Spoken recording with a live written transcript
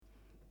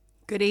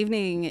Good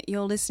evening.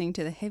 You're listening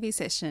to the Heavy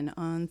Session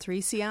on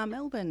 3CR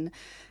Melbourne,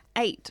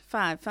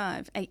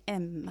 8:55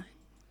 a.m.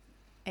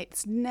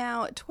 It's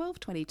now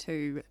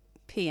 12:22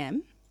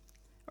 p.m.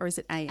 Or is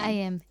it a.m.?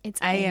 A.m.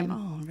 It's a.m. a.m.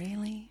 Oh,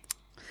 really?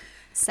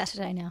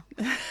 Saturday now.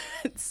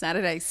 It's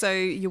Saturday. So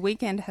your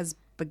weekend has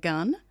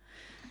begun.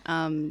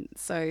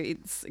 So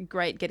it's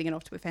great getting it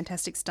off to a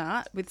fantastic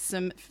start with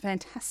some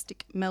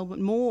fantastic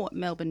more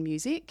Melbourne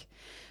music.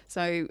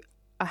 So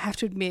I have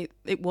to admit,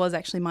 it was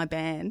actually my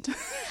band.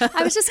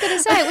 I was just going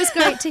to say, it was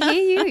great to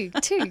hear you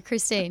too,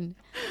 Christine.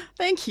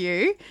 Thank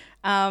you.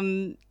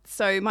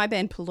 So my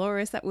band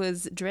Polaris, that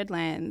was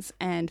Dreadlands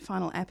and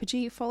Final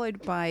Apogee,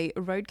 followed by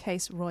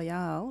Roadcase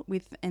Royale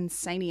with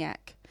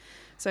Insaniac.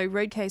 So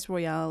Roadcase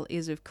Royale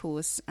is, of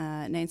course,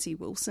 Nancy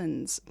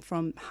Wilson's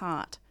from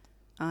Heart,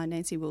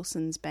 Nancy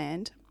Wilson's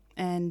band.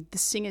 And the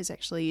singer's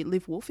actually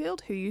Liv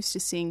Warfield, who used to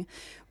sing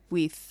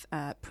with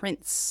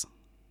Prince.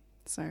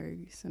 So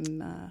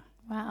some...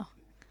 Wow.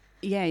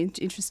 Yeah,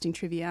 interesting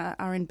trivia.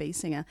 R&B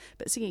singer,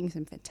 but singing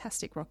some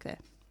fantastic rock there.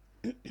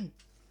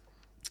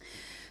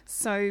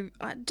 So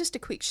just a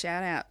quick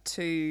shout out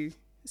to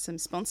some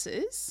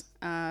sponsors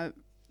of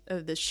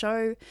the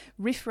show: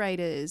 Riff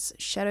Raiders,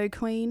 Shadow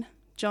Queen,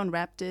 John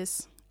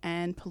Raptus,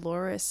 and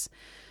Polaris.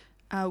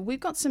 We've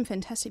got some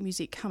fantastic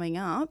music coming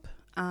up.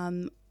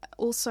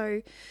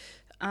 Also,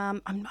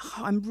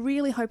 I'm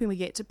really hoping we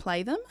get to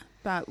play them.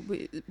 But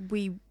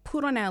we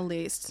put on our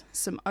list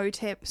some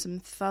OTEP,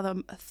 some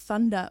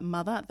Thunder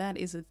Mother. That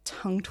is a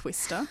tongue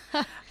twister.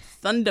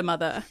 Thunder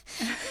Mother.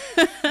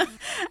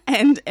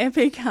 And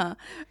Epica.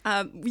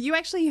 You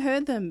actually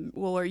heard them,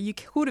 or you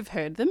could have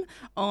heard them,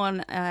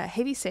 on a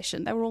Heavy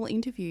Session. They were all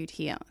interviewed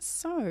here.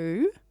 So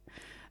we've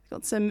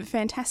got some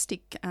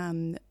fantastic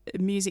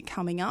music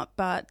coming up.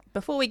 But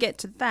before we get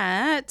to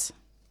that,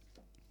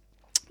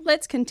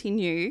 let's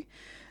continue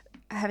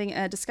having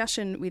a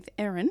discussion with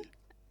Erin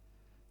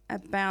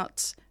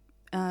about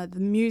the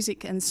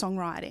music and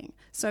songwriting.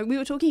 So we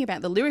were talking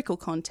about the lyrical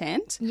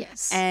content,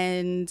 yes,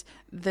 and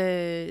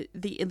the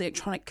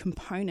electronic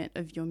component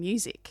of your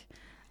music.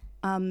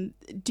 Do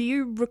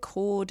you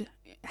record?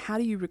 How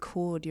do you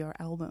record your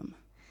album?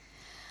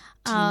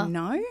 Do you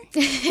know?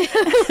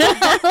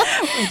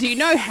 Do you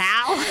know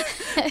how?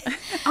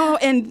 Oh,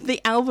 and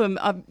the album,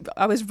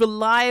 I was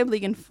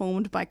reliably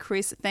informed by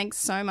Chris. Thanks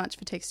so much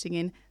for texting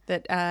in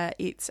that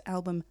it's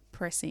album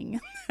pressing.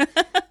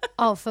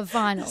 Oh, for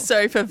vinyl.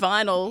 So for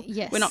vinyl,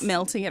 yes, we're not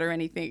melting it or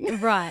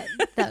anything. Right.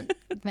 That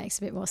makes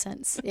a bit more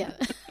sense. Yeah.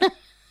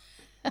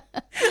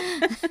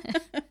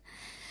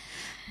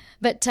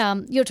 But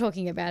you're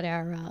talking about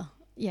our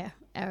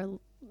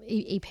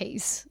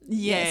EPs.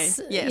 Yes.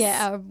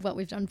 Yeah, what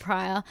we've done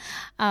prior.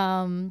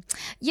 Well,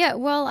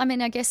 I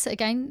mean, I guess,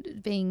 again,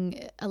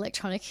 being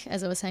electronic,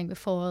 as I was saying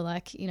before,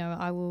 like, you know,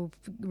 I will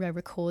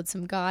record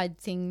some guide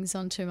things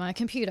onto my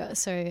computer.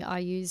 So I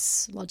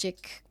use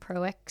Logic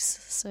Pro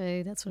X,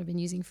 so that's what I've been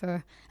using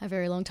for a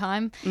very long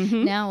time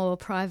now, or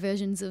prior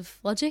versions of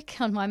Logic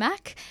on my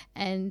Mac.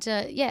 And,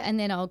 and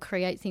then I'll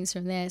create things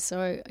from there.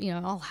 So, you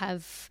know, I'll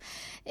have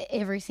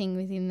everything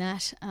within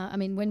that. I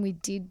mean, when we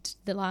did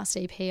the last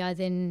EP, I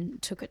then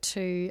took it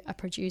to a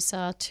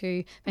producer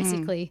to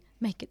basically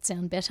make it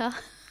sound better.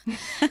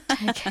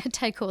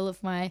 take all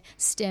of my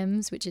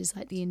stems, which is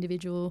like the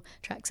individual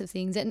tracks of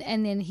things, and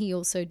then he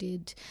also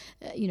did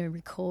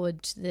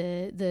record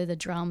the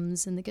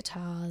drums and the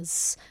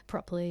guitars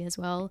properly as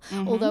well.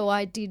 Although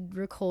I did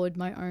record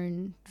my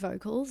own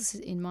vocals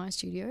in my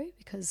studio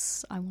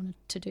because I wanted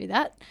to do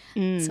that,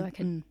 so I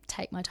could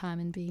take my time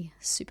and be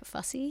super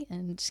fussy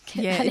and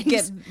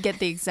get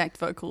the exact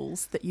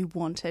vocals that you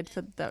wanted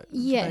for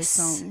those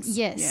songs.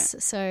 Yes.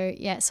 So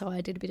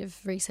I did a bit of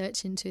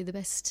research into the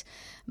best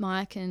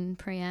mic and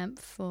preamp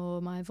for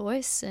my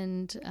voice,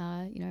 and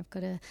I've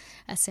got a kind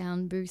of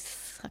sound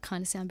booth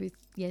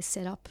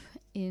set up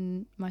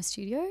in my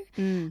studio.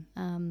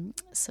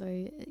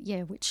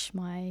 Which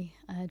my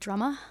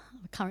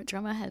current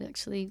drummer had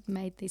actually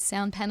made these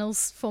sound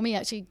panels for me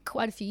actually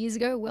quite a few years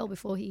ago, well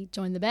before he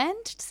joined the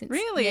band.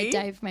 Really?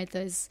 Dave made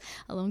those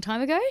a long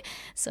time ago.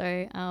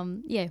 So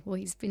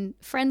he's been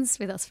friends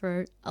with us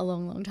for a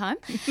long time.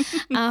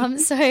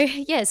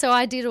 So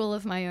I did all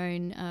of my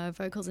own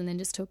vocals and then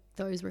just took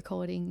those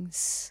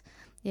recordings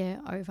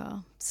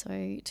over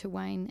to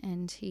Wayne,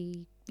 and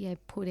he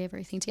put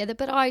everything together.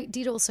 But I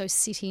did also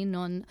sit in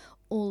on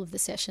all of the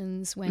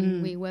sessions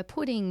when we were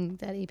putting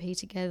that EP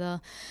together,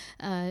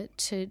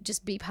 to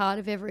just be part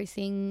of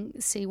everything,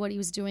 see what he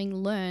was doing,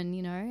 learn,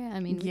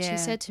 which he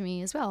said to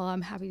me as well,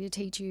 I'm happy to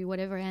teach you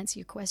whatever, answer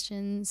your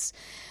questions,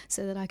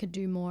 so that I could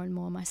do more and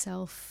more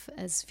myself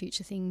as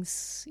future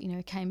things,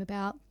 came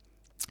about.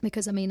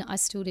 Because, I mean, I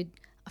still did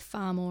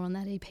far more on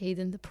that EP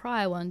than the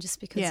prior one, just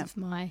because of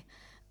my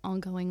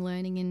ongoing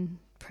learning in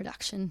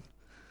production.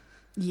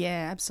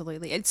 Yeah,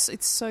 absolutely. It's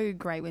so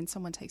great when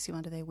someone takes you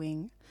under their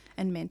wing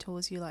and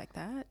mentors you like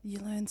that. You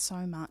learn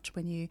so much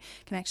when you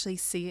can actually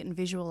see it and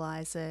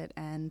visualize it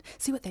and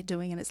see what they're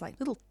doing, and it's like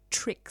little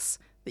tricks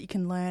that you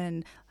can learn,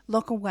 and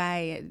lock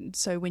away.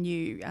 So when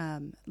you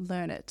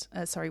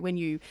when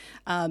you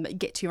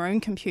get to your own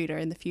computer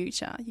in the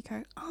future, you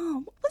go,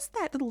 oh, what was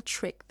that little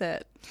trick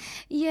that...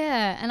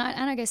 Yeah, and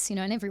I guess, you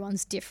know, and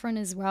everyone's different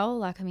as well.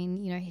 Like, I mean,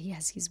 you know, he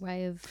has his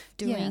way of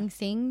doing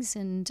things,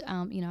 and,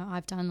 you know,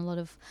 I've done a lot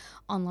of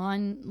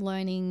online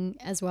learning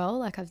as well.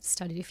 Like, I've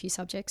studied a few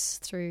subjects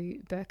through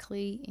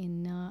Berkeley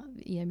in,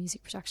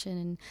 music production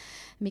and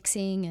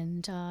mixing,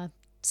 and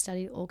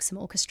studied some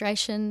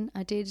orchestration.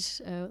 I did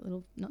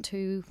a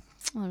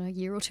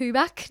year or two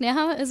back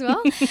now as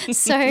well.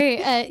 So,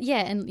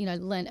 and, you know,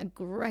 learned a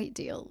great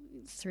deal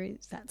through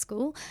that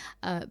school.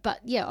 But,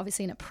 yeah,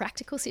 obviously in a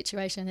practical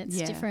situation,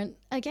 it's different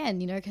again,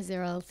 you know, because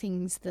there are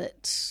things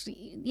that,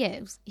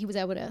 he was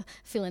able to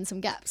fill in some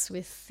gaps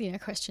with, you know,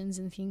 questions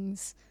and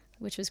things,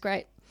 which was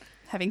great.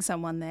 Having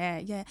someone there,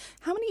 yeah.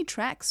 How many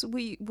tracks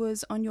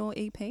was on your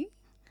EP?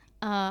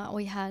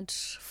 We had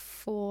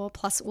 4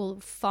 plus,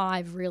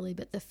 5 really,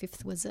 but the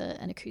 5th was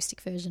an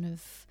acoustic version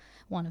of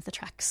one of the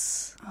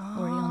tracks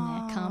already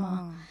on there,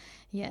 Karma.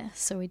 Yeah,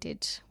 so we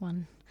did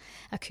one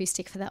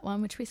acoustic for that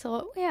one, which we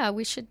thought,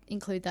 we should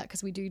include that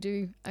because we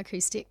do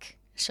acoustic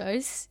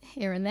shows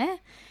here and there.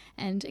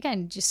 And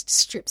again, just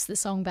strips the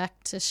song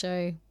back to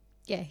show,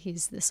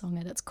 here's the song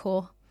at its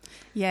core.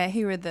 Yeah,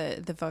 here are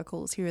the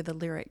vocals, here are the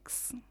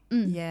lyrics.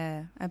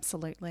 Yeah,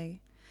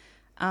 absolutely.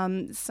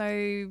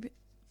 So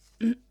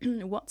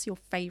what's your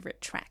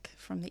favourite track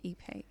from the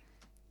EP?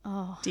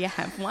 Oh. Do you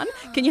have one?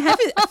 Can you have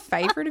a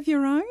favourite of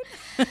your own?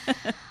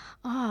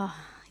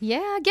 Yeah,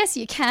 I guess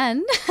you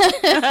can.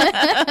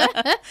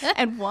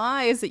 And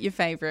why is it your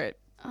favourite?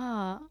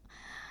 I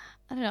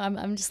don't know.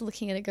 I'm just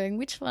looking at it going,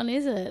 which one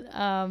is it?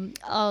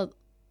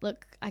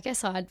 Look, I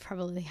guess I'd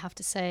probably have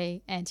to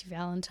say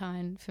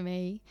Anti-Valentine for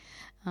me.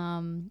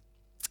 I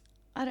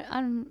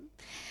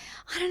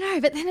don't know,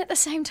 but then at the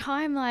same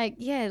time,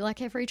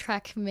 like every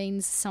track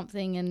means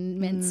something and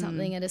meant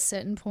something at a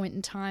certain point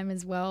in time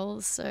as well.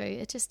 So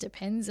it just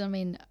depends. I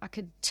mean, I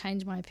could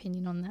change my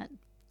opinion on that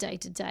day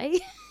to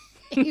day.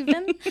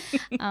 Even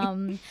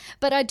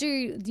but I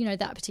do, you know,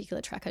 that particular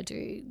track I do,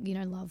 you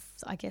know, love,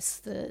 I guess,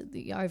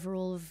 the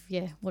overall of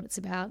what it's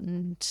about,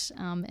 and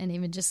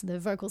even just the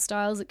vocal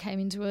styles that came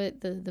into it,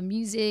 the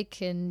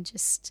music, and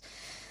just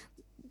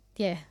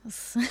I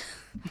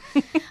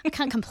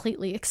can't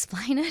completely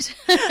explain it.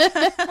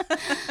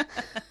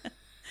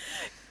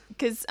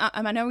 Because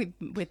I know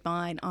with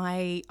mine,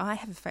 I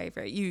have a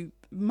favourite. You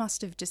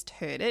must have just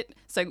heard it.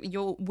 So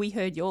we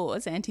heard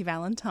yours,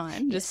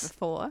 Anti-Valentine, just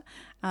before.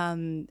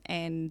 And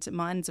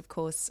mine's, of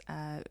course,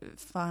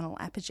 Final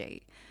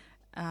Apogee.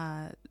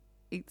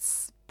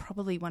 It's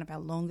probably one of our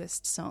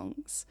longest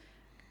songs,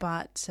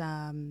 but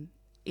I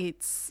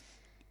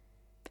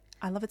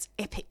love its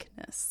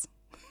epicness.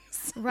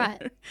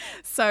 Right.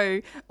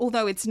 So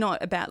although it's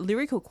not about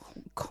lyrical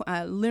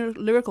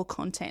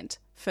content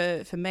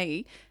for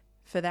me,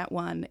 for that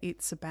one,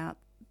 it's about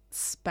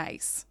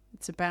space.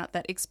 It's about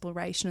that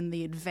exploration and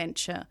the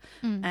adventure,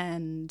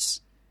 and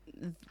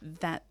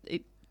that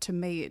to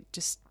me, it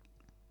just,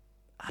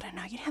 I don't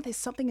know, you know how there's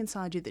something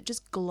inside you that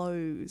just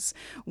glows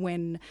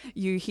when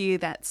you hear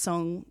that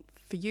song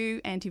for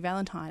you,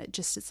 Anti-Valentine.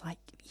 It's like,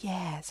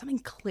 something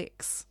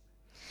clicks.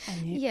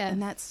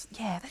 And that's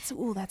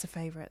a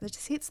favourite. That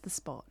just hits the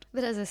spot.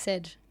 But as I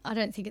said, I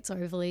don't think it's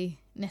overly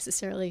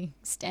necessarily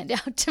stand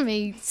out to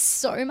me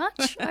so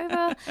much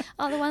over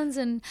other ones.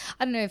 And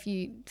I don't know if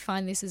you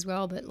find this as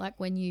well, but like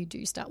when you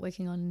do start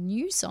working on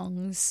new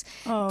songs,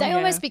 they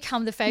almost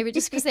become the favourite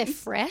just because they're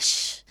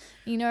fresh,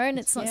 you know, and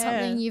it's not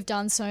something you've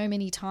done so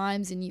many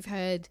times and you've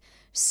heard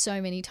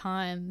so many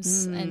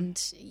times.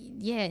 And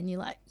and you're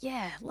like,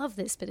 love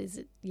this, but is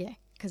it,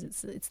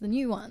 because it's the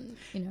new one,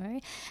 you know.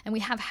 And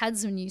we have had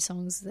some new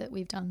songs that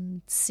we've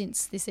done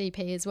since this EP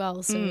as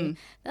well. So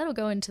that'll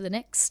go into the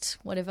next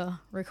whatever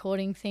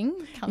recording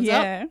thing comes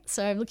up.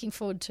 So I'm looking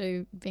forward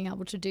to being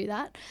able to do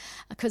that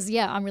because,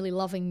 I'm really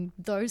loving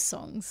those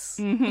songs.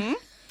 Mm-hmm.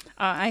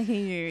 I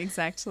hear you,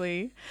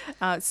 exactly.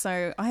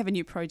 So I have a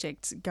new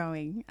project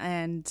going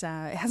and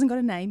it hasn't got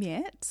a name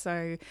yet.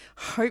 So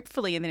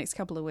hopefully in the next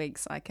couple of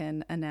weeks I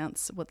can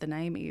announce what the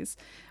name is.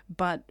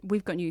 But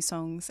we've got new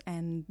songs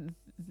and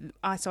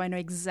so I know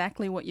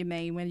exactly what you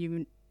mean when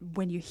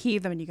you hear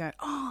them and you go,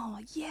 oh,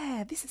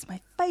 yeah, this is my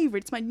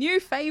favourite. It's my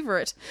new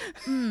favourite.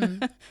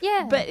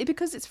 Yeah. But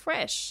because it's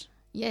fresh.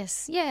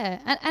 Yes, yeah.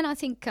 And I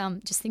think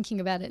just thinking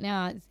about it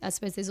now, I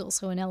suppose there's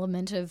also an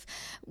element of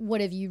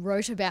whatever you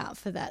wrote about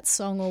for that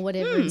song or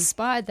whatever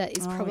inspired that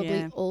is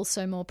probably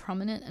also more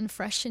prominent and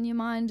fresh in your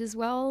mind as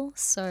well.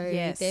 So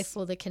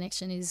therefore the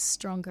connection is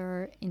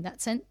stronger in that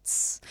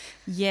sense.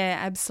 Yeah,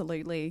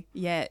 absolutely.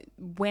 Yeah,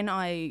 when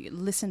I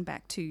listen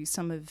back to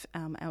some of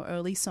our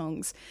early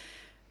songs,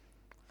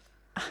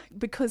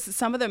 because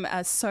some of them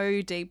are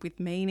so deep with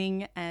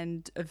meaning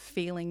and of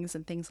feelings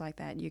and things like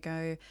that, you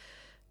go,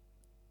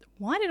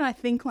 why did I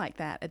think like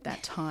that at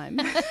that time?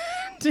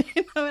 Do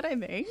you know what I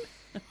mean?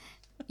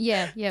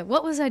 Yeah.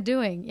 What was I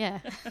doing? Yeah.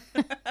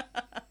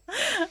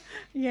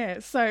 Yeah.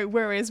 So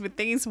whereas with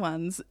these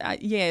ones,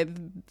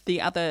 the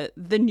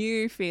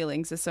new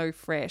feelings are so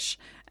fresh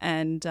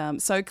and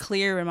so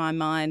clear in my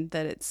mind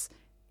that it's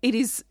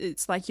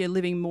like you're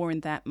living more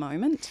in that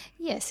moment.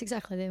 Yes,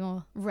 exactly. They're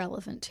more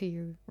relevant to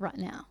you right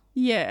now.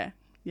 Yeah.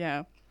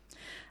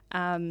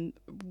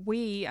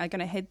 We are going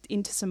to head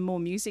into some more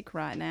music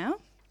right now.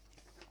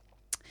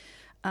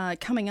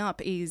 Coming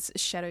up is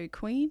Shadow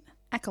Queen,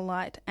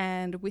 Acolyte,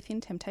 and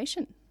Within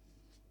Temptation.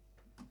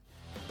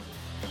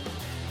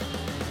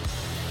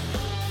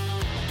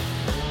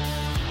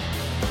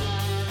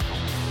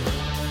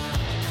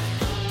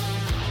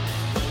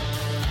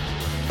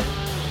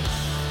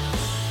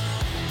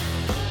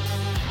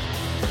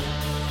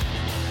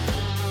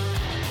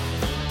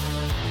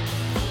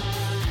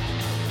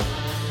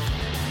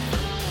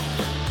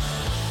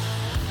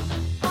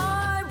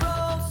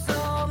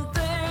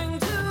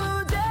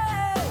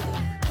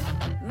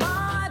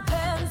 My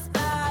pen's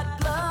bad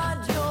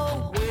blood,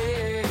 your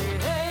way.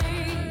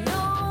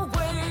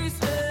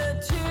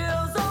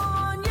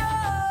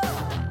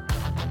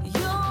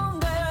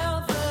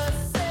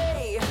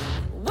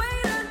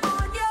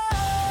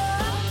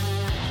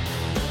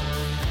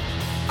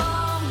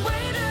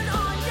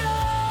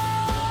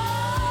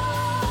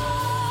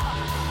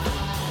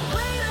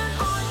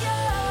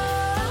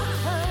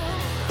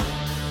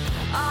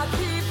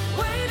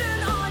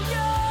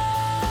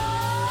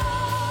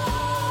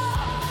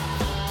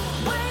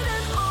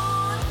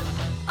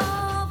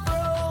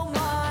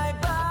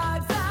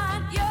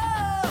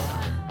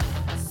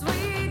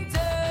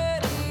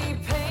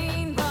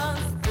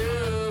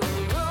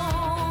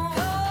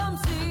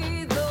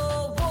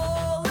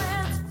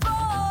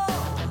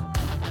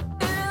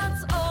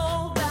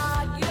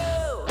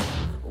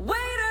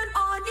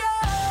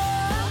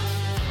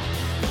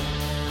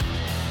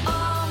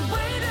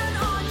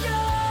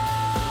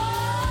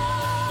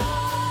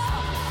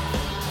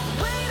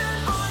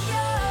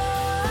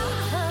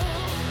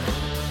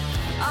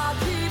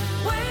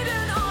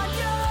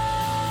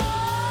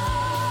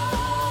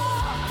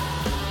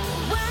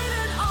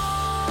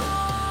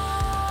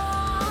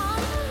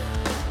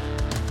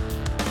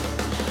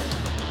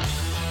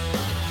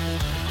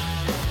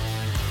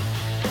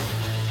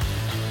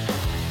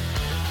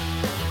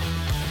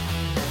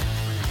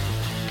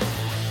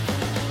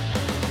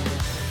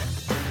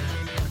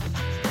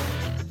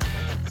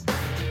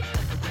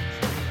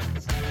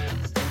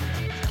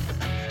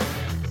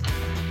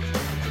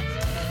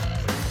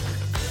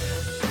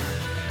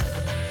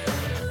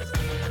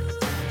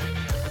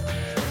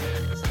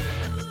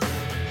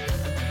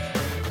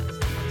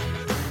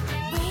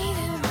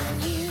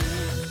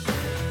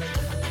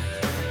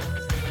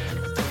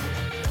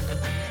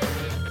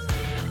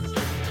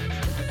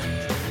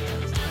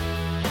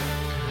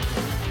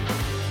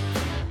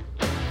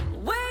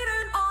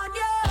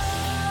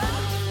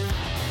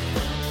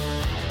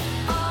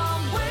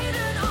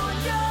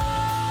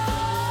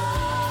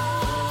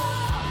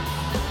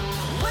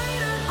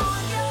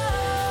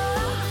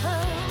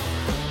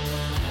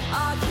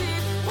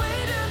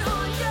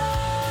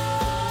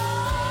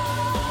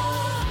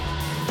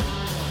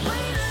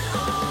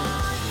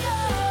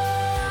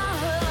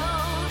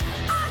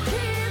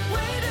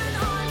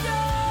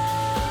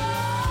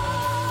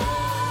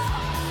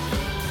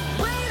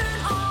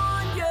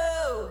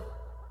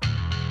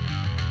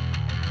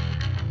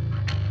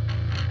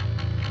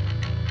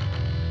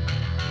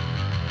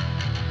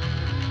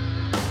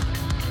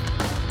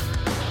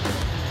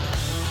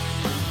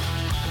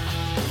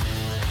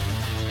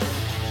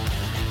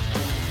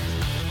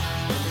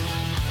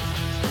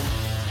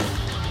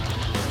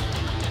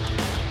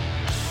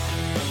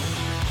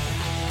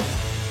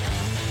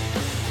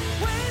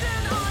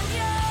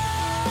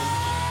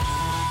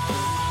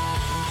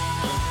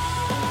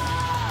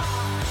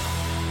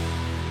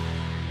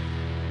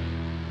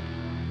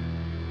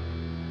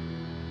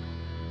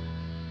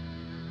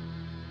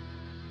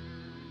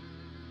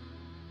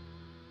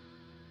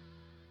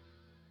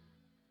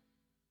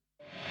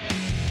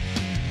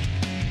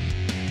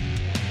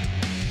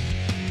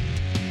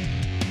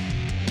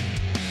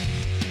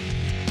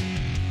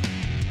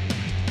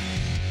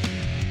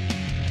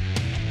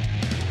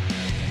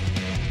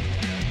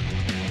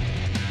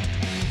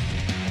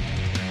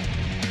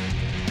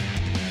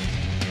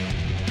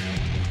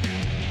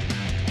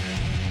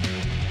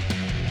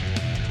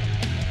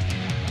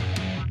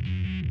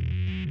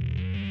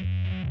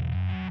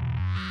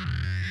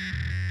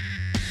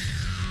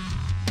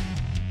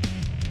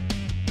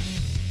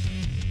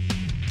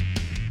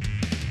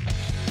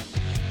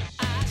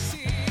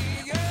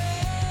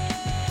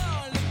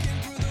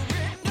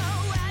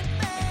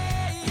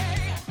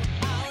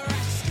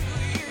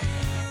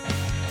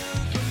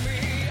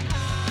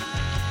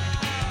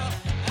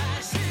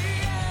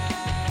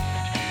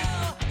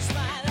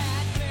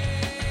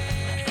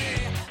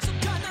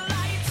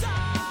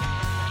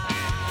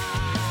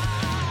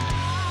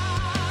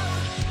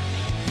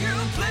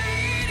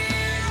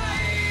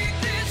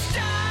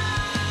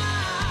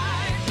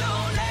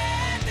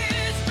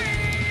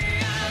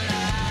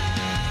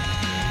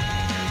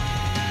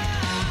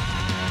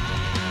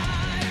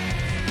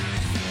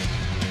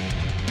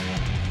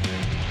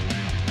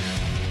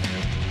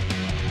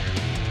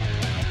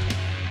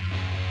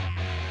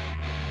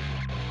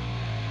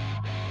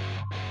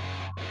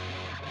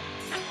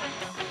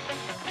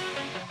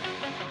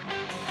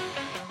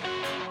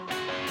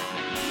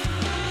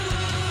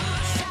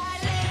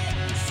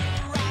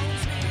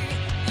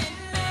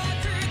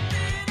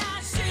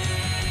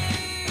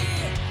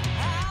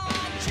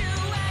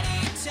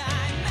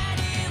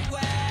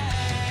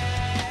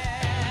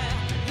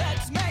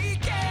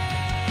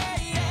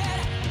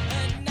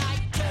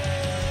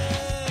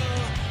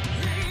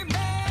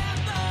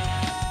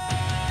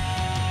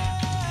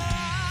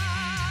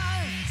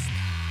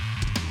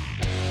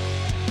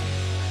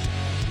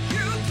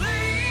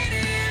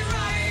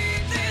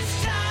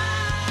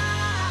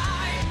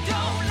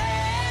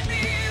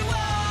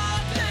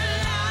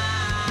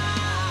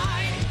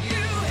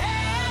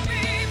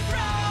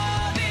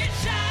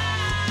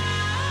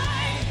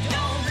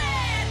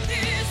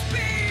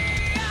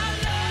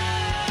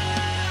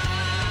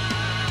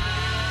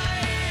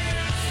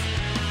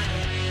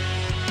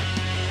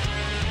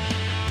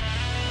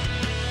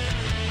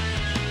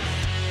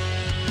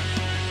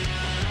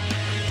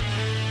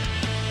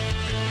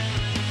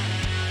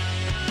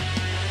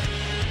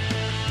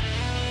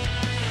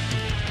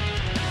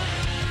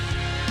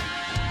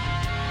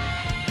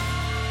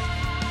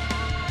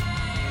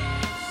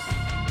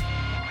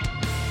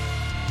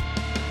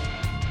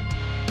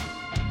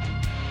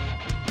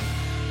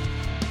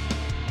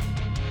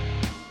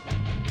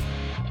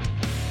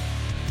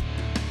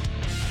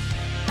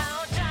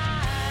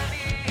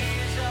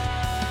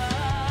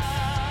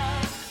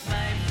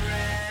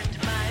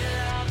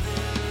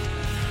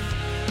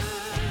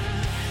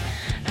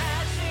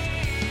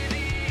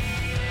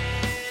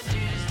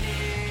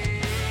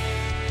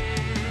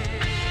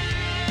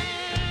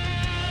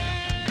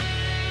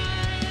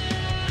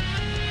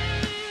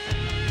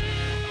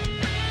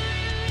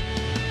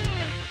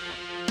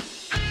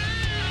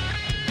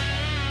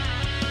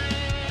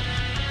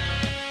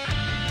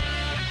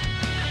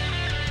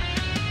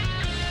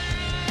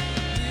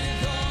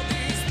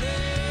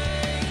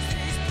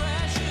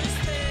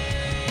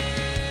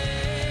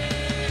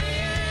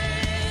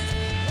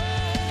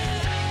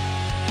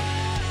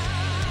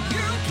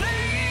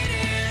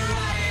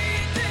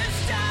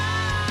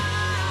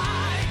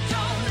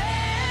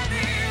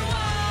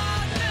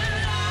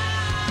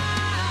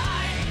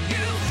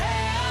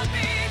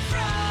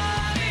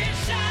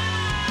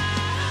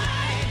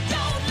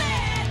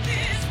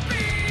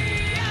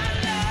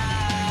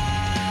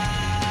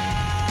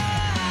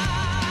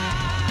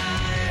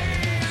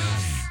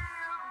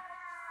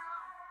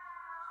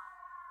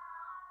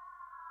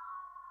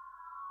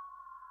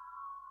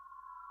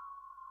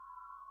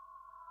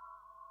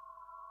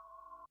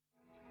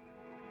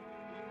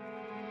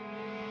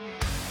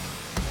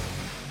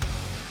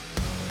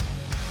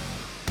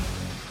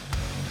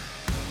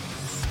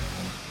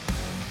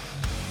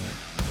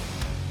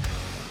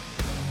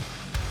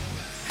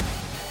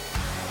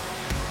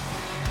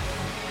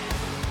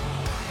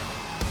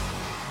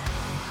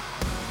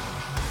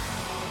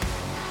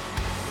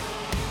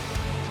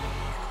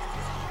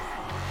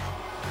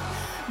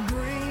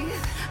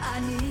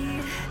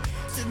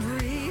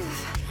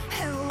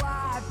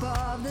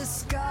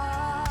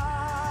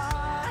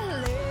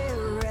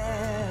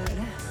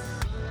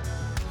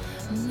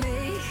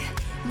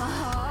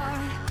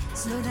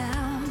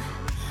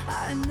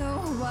 I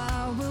know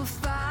I will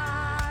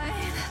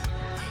find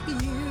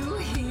you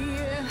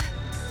here.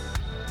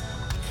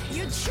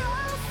 Your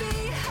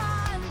trophy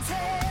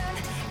hunted,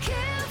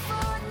 kill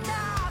for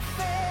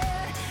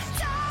nothing,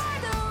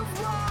 tired of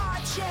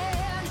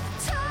watching,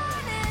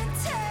 turning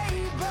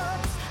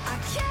tables. I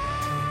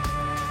can't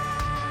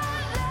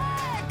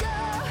let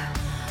go.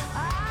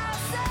 I'll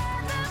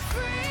set them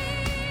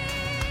free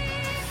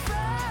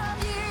from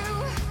you.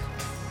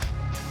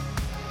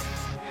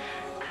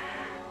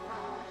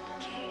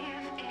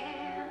 Give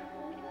in.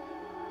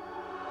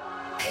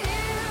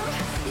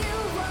 You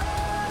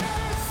won't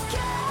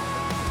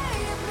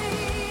escape me.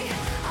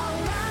 I'll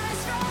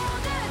rise from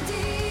the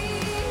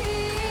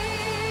deep.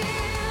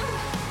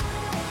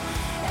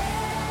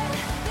 In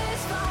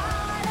this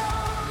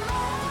final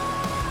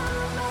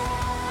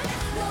moment,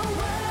 no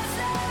words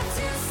left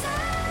to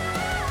say.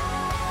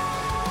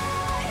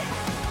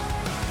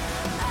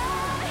 I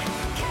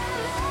can't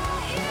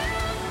let you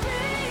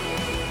be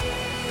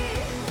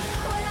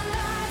when the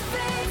light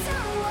fades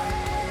away.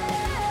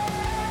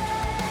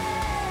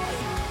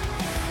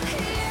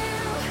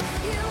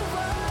 You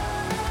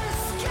won't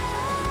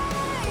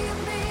escape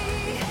me,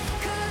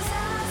 'cause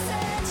I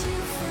set you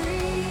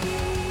free.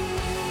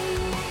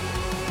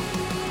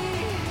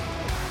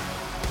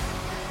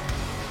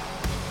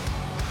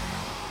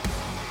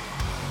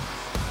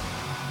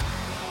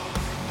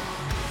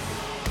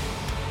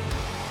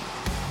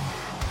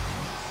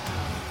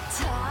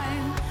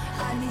 Time,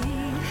 I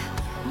need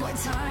more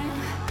time,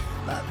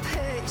 but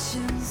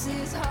patience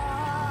is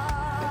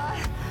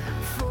hard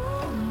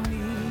for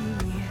me.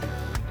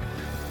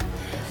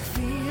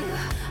 Feel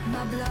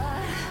my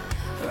blood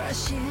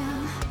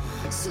rushing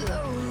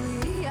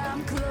slowly.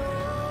 I'm closing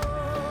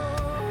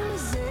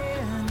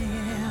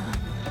in.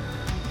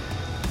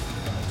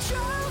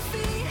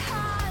 Trophy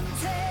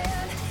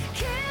hunted,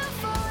 kill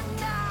for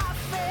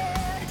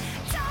nothing,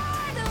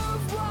 tired of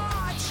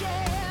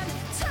watching,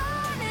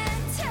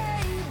 turning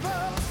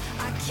tables.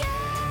 I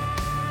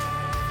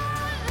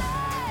can't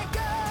let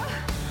go.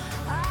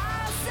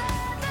 I'll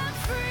set them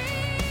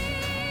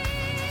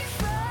free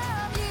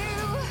from you.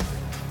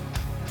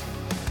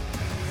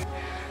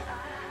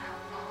 I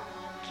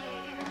won't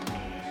give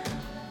in.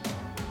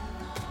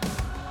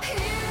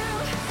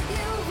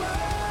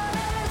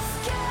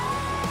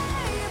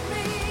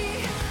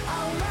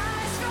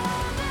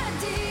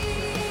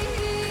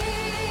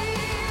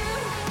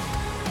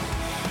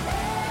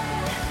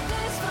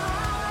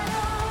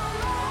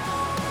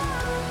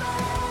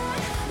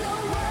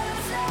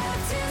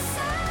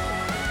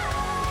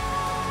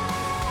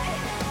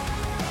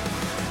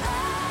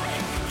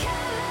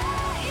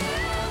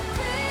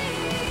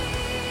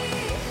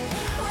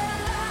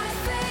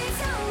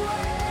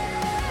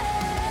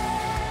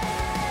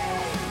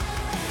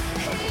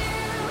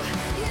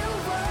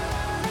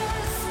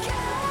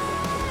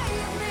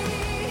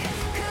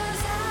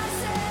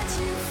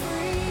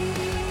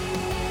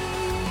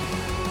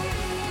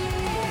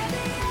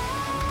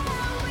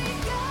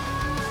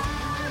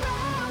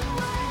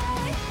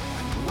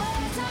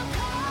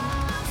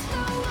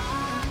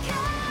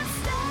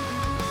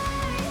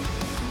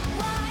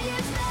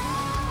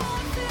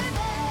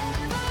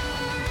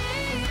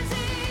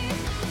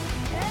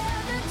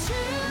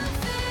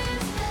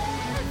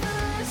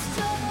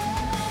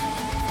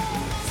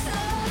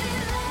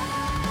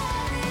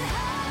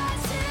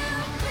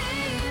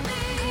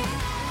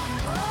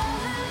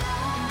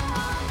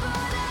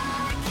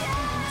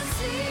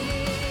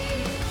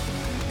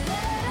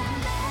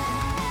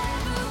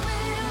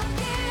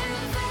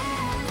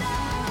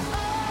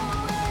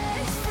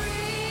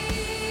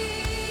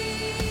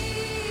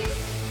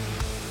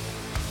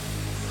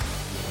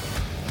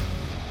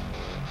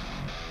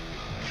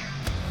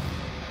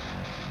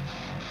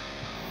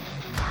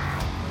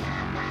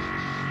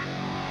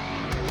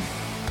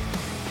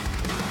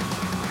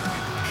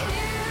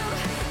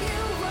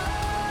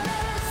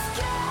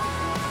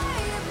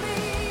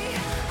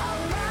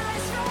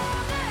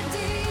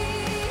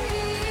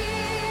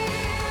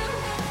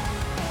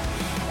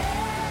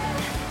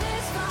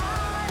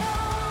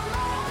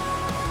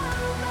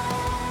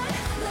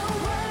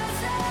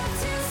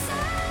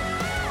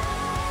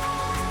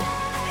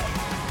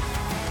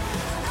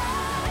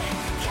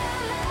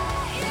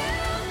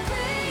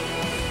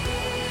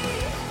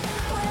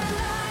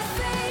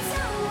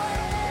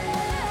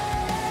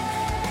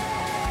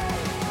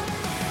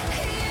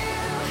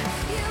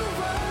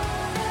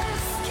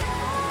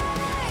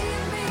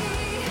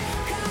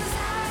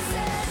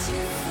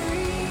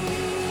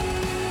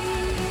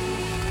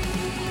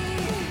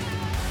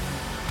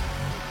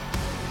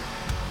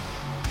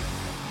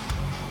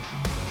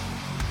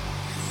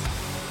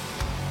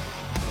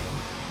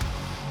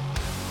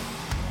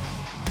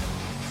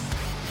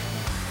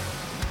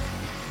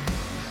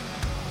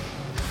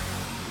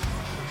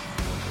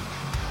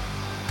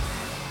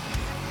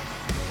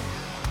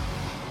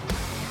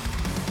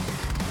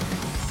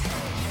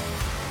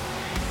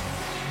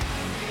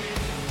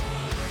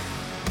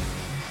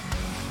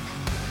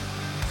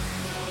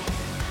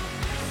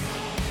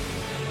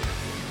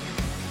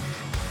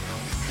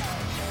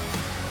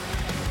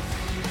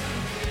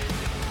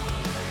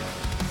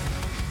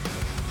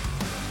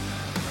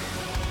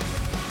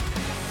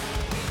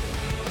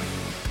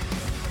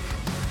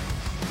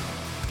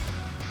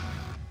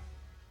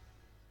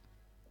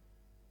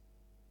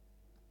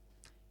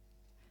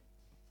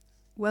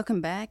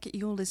 Welcome back.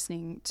 You're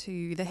listening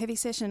to the Heavy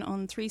Session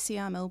on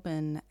 3CR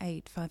Melbourne,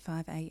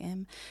 855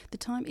 AM. The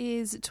time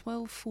is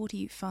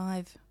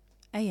 12:45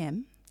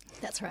 AM.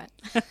 That's right.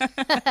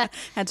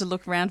 Had to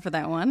look around for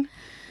that one.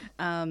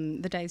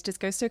 The days just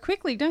go so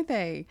quickly, don't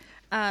they?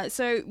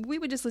 So we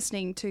were just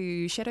listening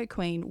to Shadow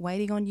Queen,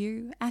 Waiting on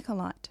You,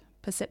 Acolyte,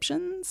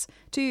 Perceptions,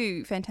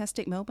 two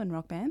fantastic Melbourne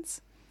rock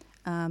bands,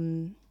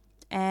 and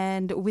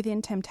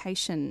Within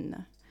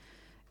Temptation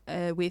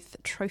with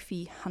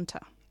Trophy Hunter.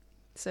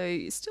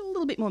 So still a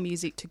little bit more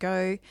music to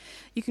go.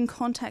 You can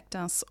contact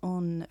us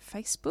on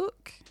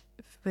Facebook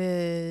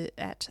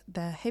at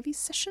The Heavy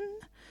Session,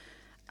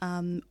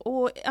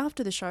 or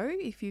after the show,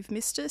 if you've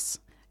missed us,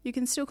 you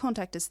can still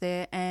contact us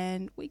there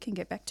and we can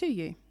get back to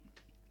you.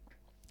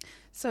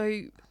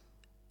 So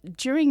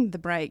during the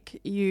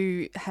break,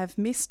 you have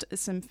missed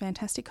some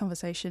fantastic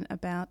conversation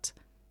about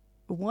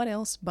what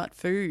else but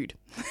food.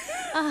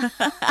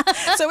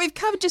 So we've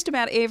covered just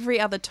about every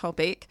other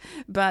topic,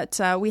 but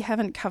we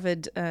haven't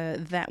covered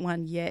that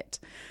one yet.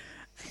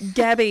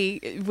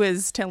 Gabby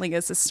was telling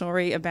us a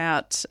story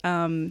about,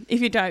 if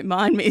you don't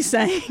mind me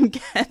saying,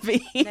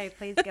 Gabby. No,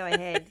 please go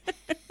ahead.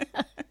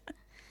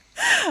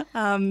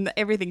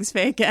 Everything's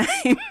fair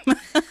game.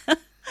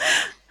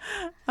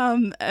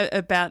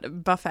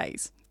 About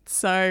buffets.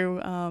 So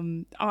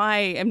I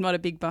am not a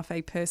big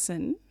buffet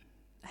person.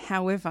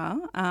 However,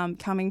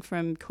 coming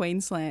from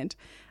Queensland,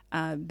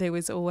 there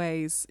was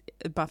always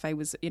a buffet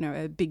was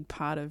a big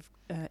part of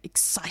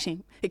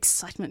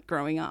excitement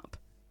growing up.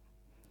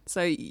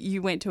 So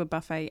you went to a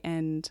buffet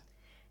and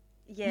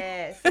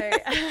Yeah, so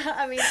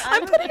I mean,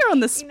 I'm putting her on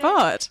the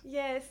spot.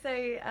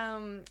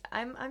 I'm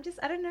just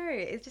I don't know.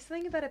 It's just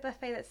something about a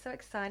buffet that's so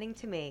exciting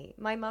to me.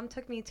 My mum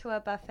took me to a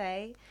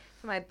buffet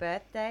for my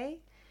birthday.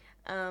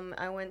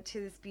 I went to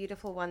this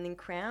beautiful one in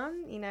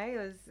Crown. It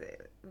was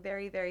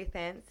very, very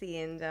fancy,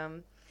 and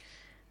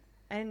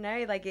I don't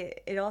know, like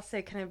it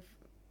also kind of,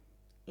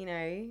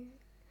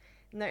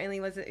 not only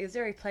was it was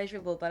very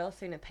pleasurable, but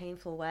also in a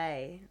painful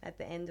way at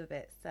the end of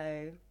it.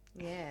 So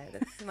yeah,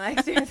 that's my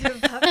experience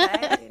of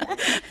buffet.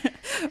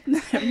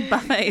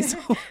 Buffets.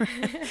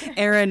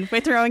 Erin,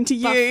 we're throwing to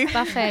you.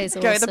 Buffets.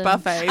 Go Awesome. the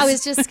buffets. I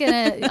was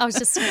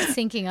just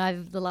thinking.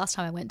 The last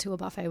time I went to a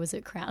buffet was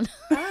at Crown.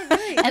 Oh,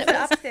 really? And Was it it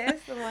was-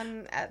 upstairs, the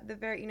one at the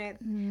very, I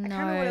can't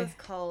remember what it was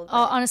called.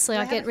 Oh, but honestly,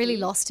 they I have get a really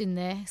few. lost in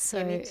there. So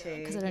Yeah, me too,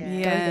 because I don't yeah. go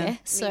Yeah. there.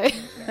 So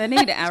They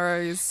need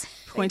arrows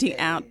pointing do.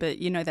 out, but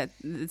that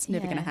it's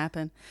never going to Yeah.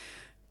 happen.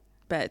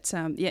 But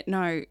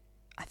no,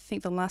 I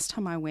think the last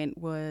time I went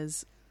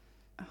was,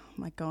 oh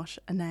my gosh,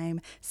 a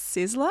name,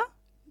 Sizzler.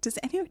 Do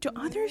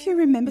either of you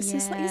remember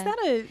Sizzler? Is Yeah. that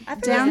a I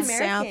thought down it was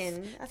south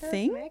American. I thought it was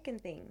thing? an American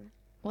thing.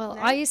 well,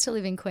 No? I used to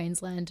live in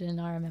Queensland,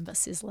 and I remember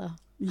Sizzler.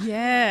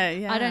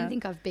 Yeah. I don't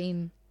think I've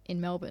been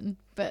in Melbourne,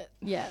 but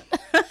yeah,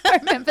 I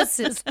remember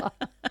Sizzler.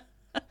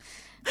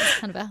 It's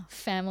kind of a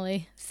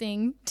family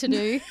thing to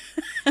do.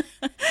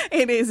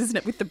 It is, isn't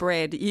it? With the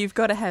bread, you've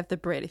got to have the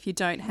bread. If you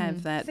don't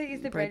have that So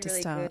is the bread bread to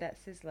really start, good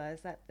at Sizzler?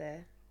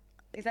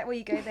 Is that what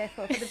you go there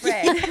for the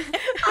bread?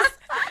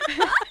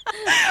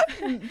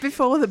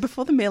 before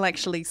the meal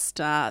actually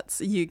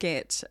starts, you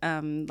get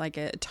like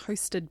a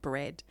toasted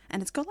bread,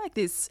 and it's got like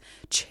this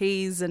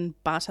cheese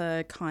and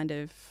butter kind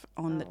of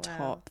on the wow.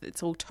 top.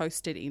 It's all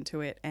toasted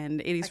into it,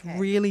 and it is Okay.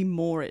 really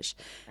Moorish.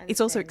 It's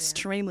also Understand, yeah.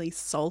 extremely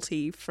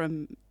salty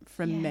from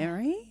Yeah.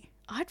 Mary.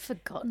 I'd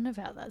forgotten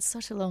about that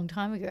such a long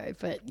time ago,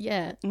 but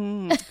yeah,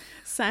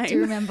 Same. do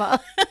remember.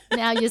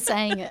 Now you're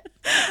saying it.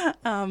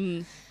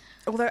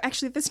 Although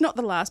actually, that's not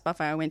the last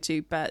buffet I went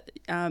to, but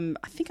I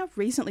think I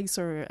recently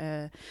saw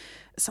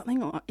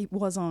it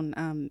was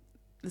on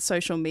the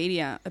social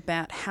media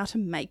about how to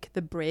make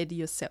the bread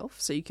yourself,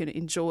 so you can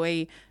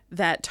enjoy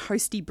that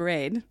toasty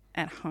bread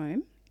at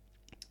home.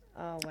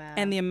 Oh wow!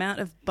 And the amount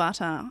of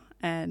butter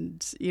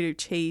and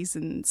cheese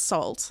and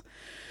salt.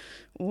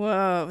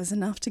 Whoa, it was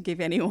enough to give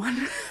anyone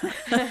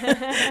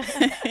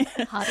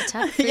Heart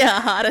attack. a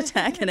heart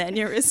attack, an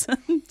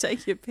aneurysm.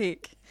 Take your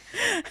pick.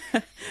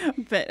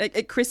 But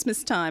at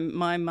Christmas time,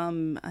 my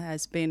mum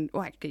has been,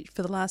 actually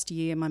for the last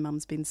year, my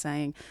mum's been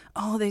saying,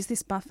 oh, there's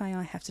this buffet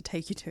I have to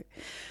take you to.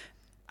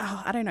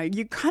 Oh, I don't know.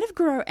 You kind of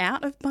grow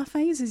out of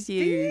buffets as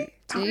you...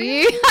 Do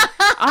you?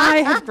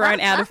 I have grown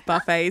out of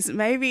buffets.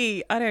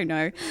 Maybe, I don't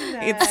know. No,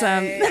 It's I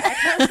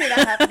can't see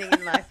that happening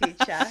in my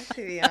future,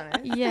 to be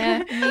honest.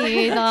 Yeah,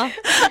 me either.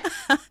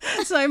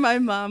 So my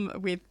mum,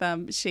 with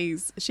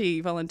she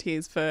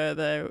volunteers for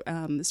the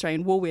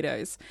Australian War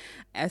Widows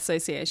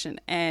Association,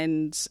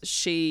 and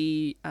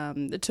she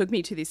took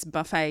me to this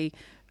buffet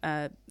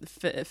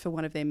for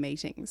one of their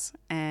meetings,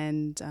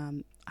 and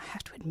I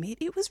have to admit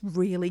it was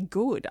really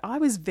good. I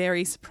was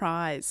very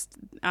surprised.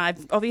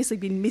 I've obviously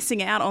been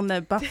missing out on the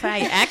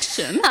buffet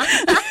action.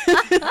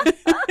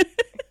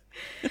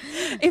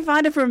 If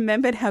I'd have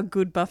remembered how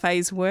good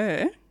buffets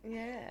were.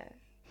 Yeah.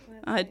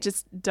 I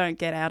just don't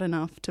get out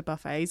enough to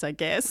buffets, I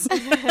guess.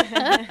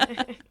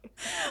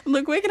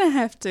 Look, we're going to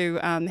have to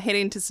head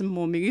into some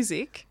more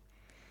music.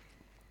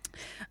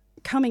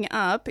 Coming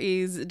up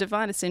is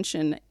Divine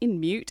Ascension, In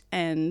Mute,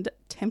 and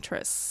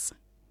Temptress.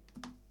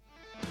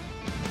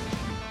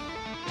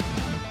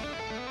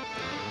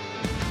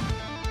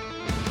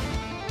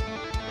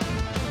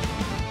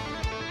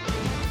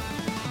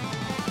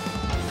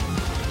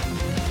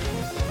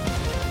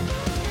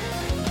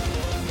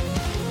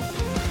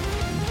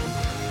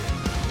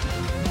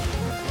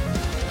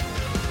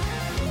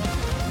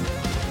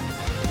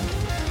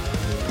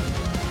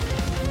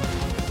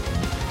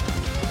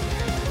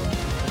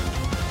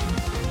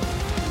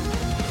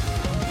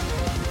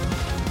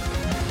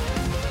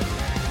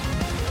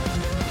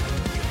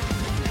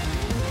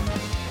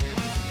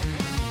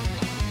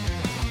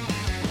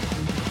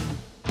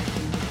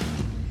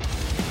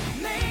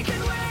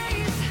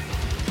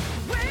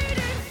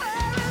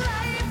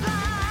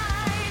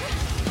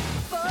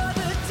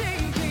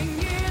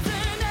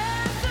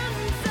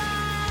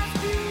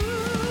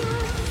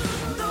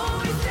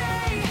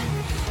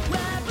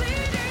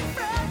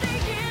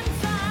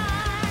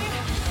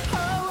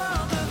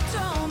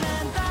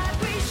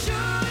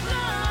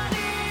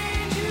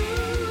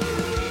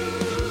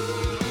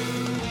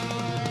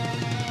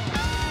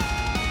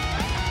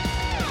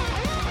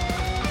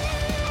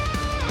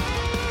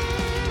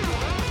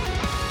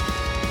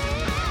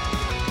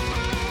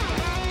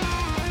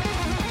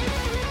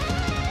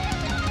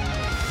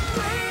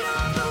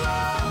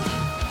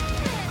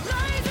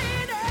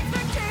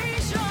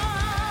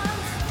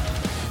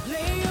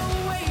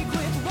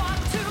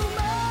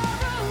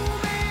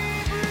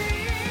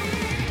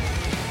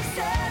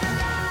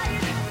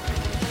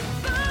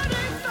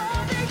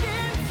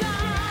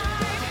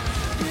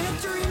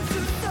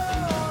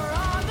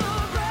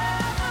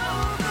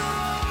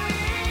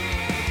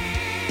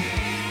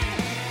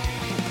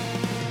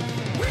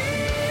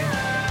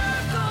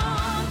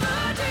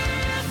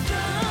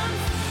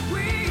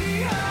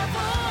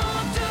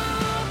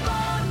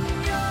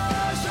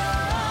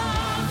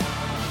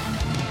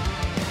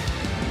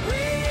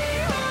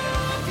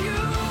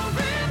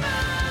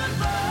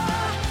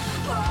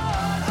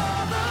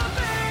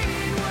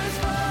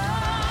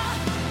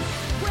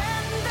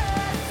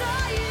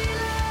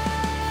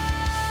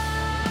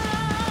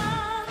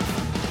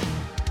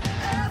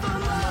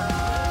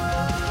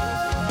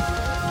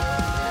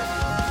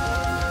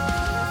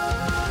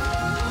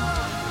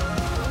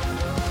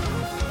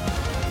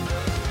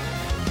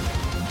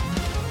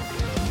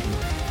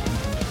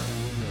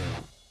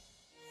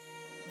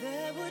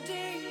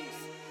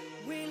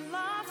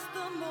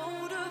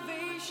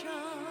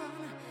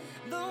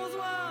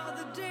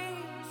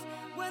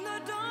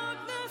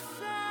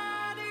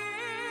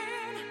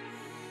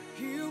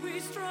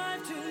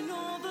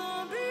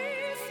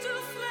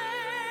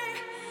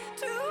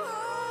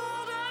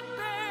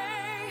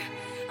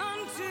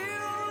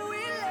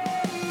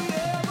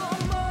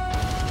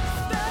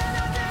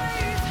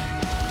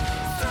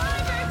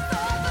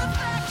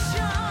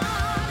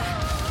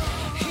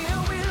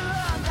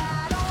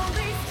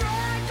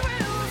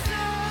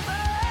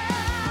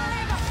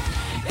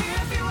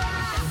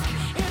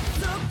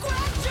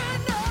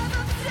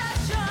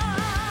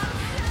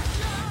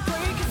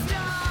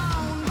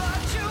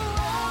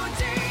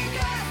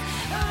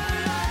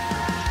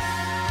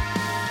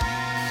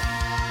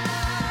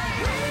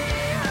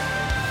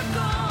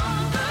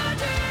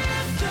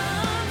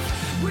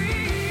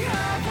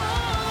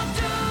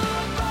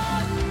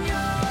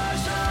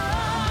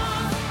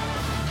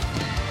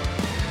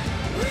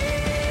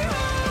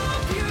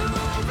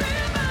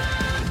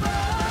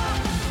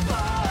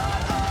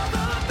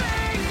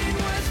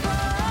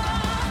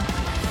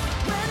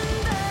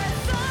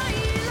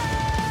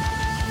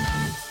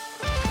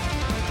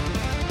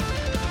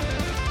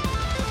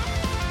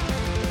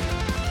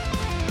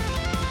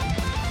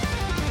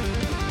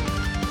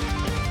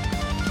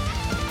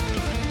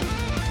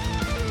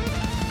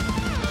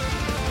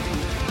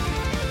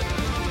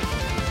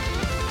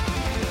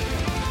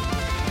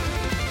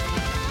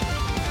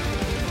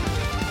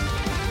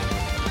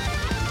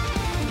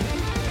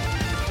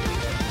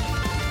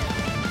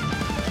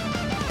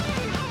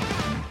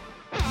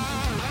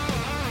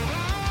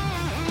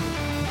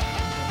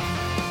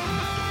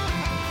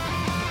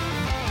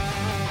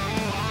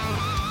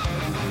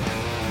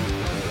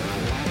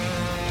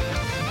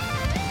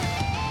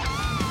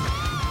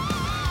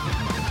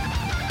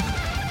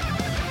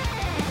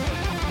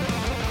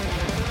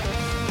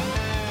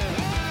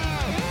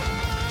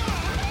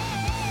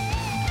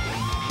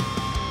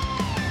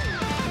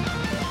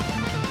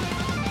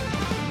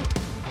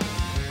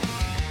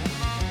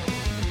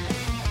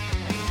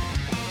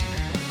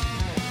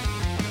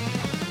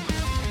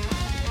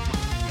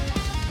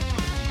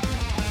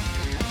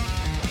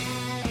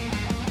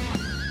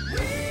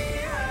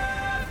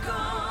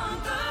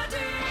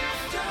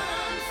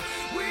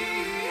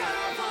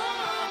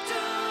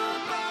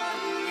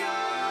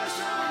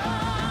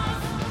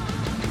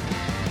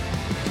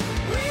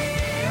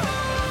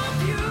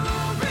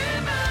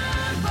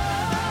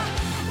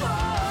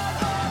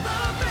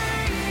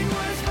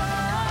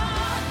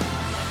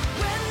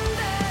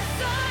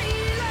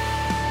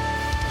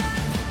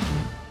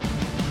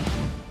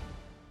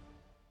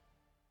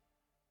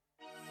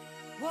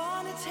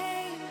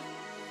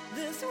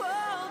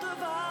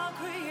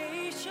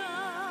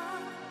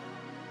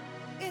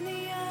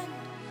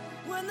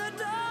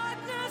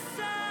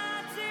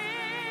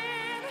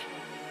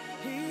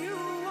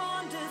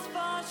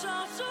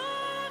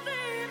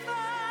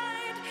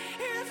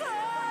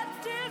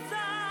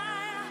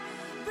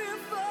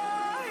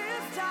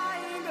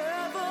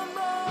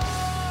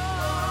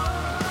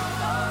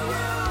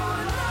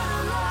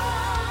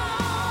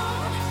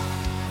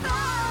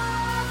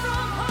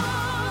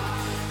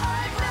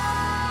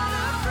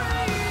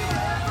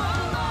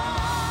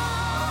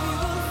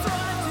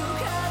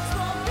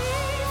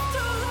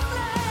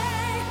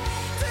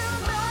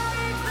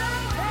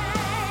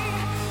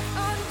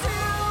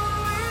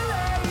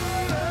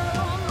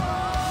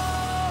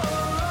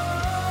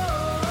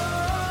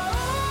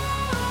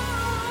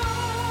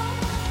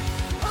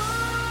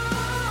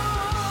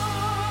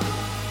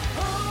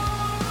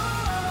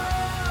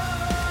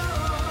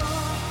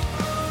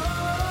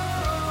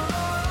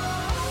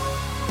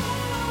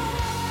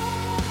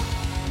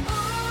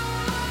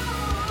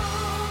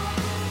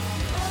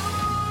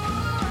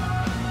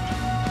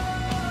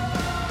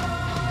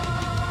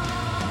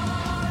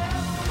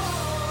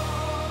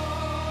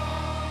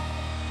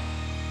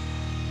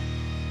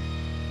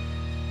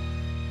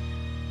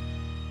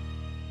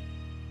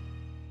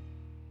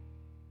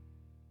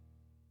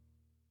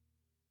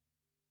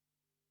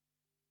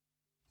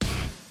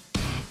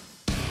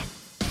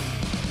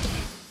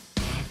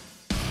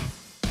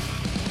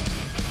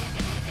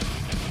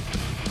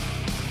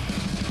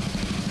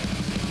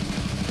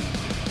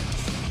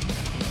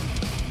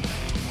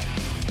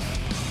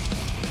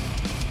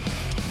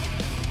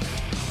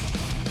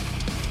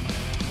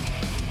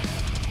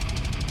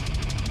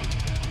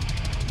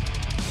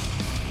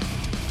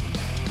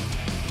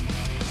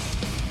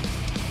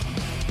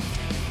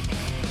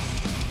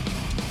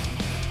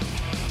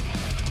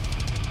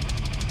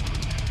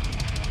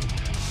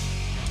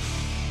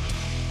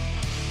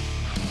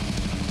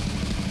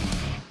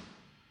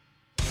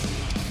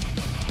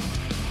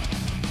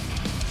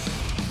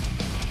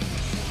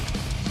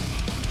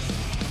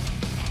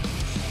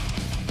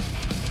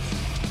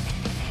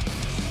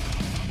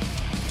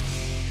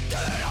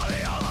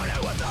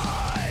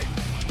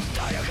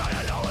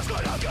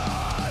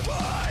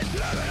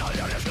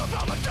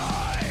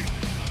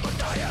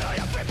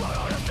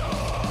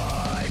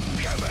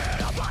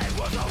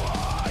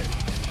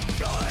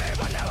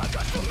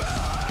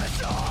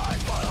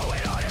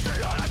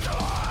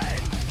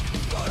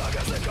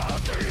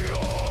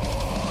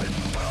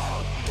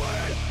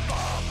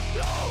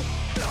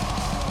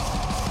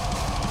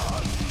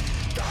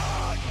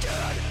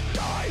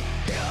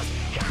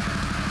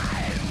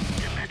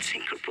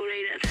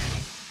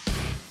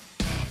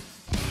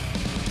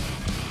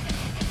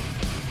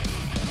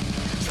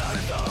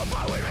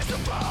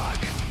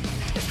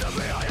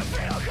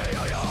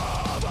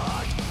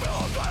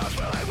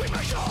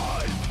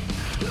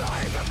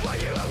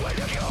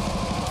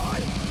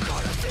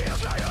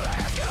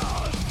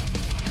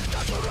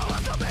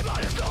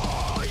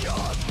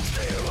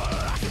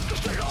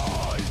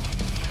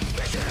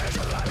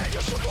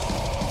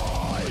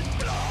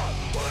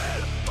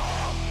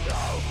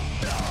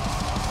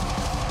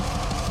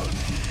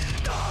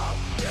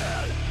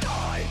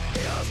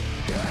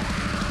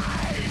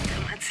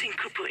 Let's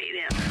incorporate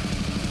it.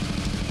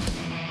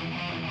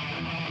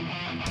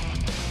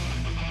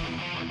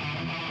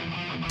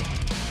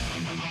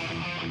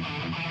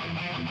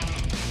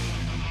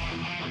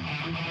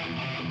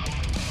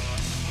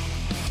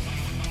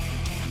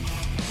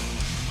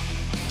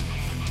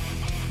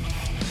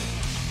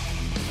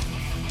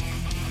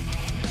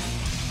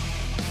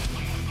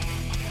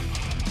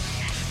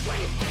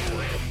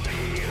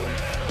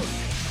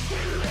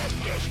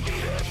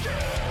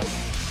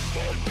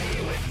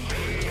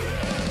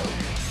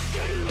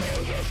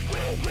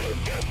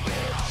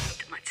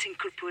 Let's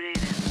incorporate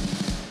it.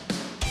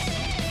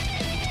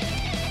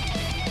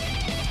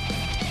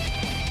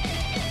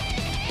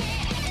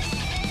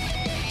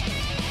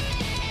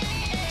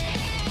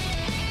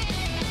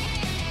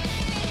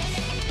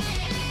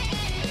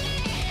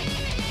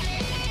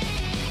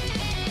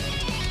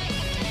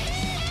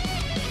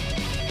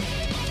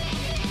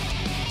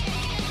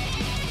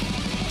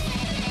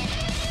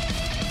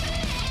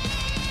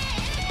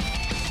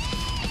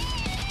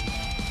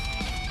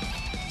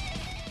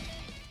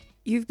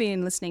 You've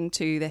been listening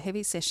to The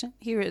Heavy Session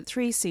here at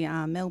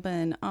 3CR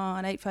Melbourne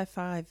on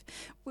 855.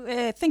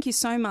 Thank you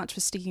so much for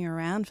sticking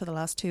around for the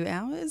last 2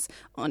 hours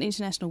on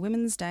International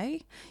Women's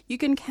Day. You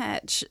can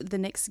catch the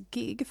next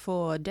gig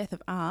for Death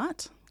of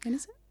Art. When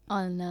is it?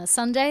 On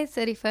Sunday,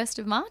 31st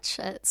of March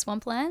at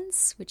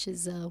Swamplands, which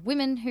is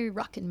Women Who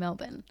Rock in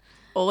Melbourne.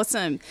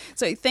 Awesome.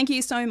 So thank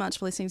you so much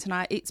for listening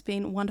tonight. It's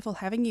been wonderful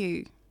having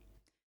you.